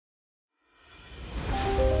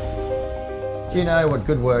Do you know what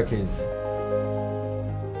good work is?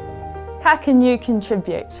 How can you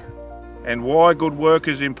contribute? And why good work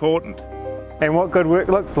is important. And what good work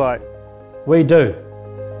looks like. We do.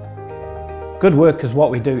 Good work is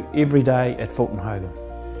what we do every day at Fulton Hogan.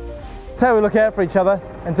 It's how we look out for each other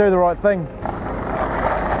and do the right thing.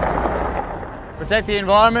 Protect the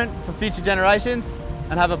environment for future generations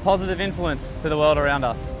and have a positive influence to the world around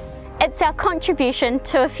us. It's our contribution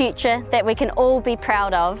to a future that we can all be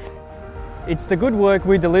proud of. It's the good work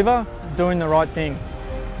we deliver, doing the right thing.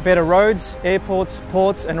 Better roads, airports,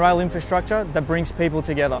 ports and rail infrastructure that brings people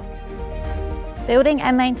together. Building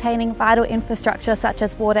and maintaining vital infrastructure such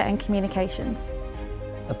as water and communications.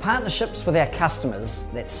 The partnerships with our customers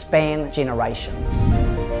that span generations.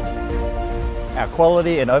 Our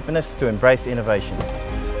quality and openness to embrace innovation.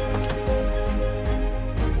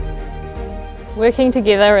 Working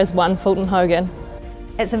together as one Fulton Hogan.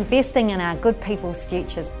 It's investing in our good people's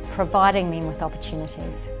futures, providing them with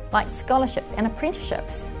opportunities, like scholarships and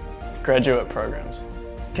apprenticeships. Graduate programs.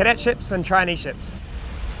 Cadetships and traineeships.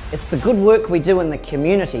 It's the good work we do in the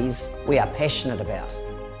communities we are passionate about.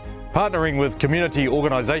 Partnering with community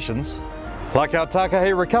organisations like our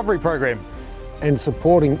Takahe Recovery Program. And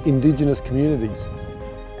supporting Indigenous communities.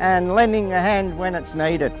 And lending a hand when it's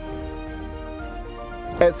needed.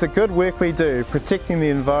 It's the good work we do protecting the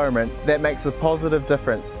environment that makes a positive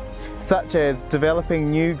difference, such as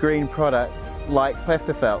developing new green products like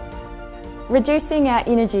Plastifelt. Reducing our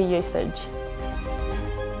energy usage.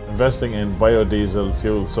 Investing in biodiesel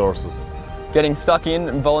fuel sources. Getting stuck in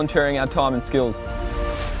and volunteering our time and skills.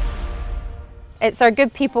 It's our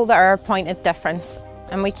good people that are our point of difference,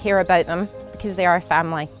 and we care about them because they're our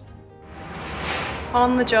family.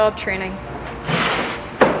 On-the-job training.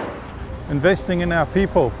 Investing in our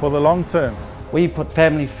people for the long term. We put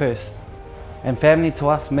family first, and family to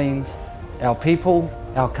us means our people,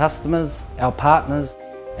 our customers, our partners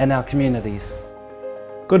and our communities.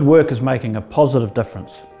 Good work is making a positive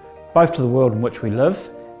difference, both to the world in which we live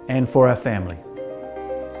and for our family.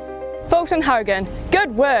 Fulton Hogan,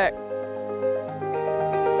 good work!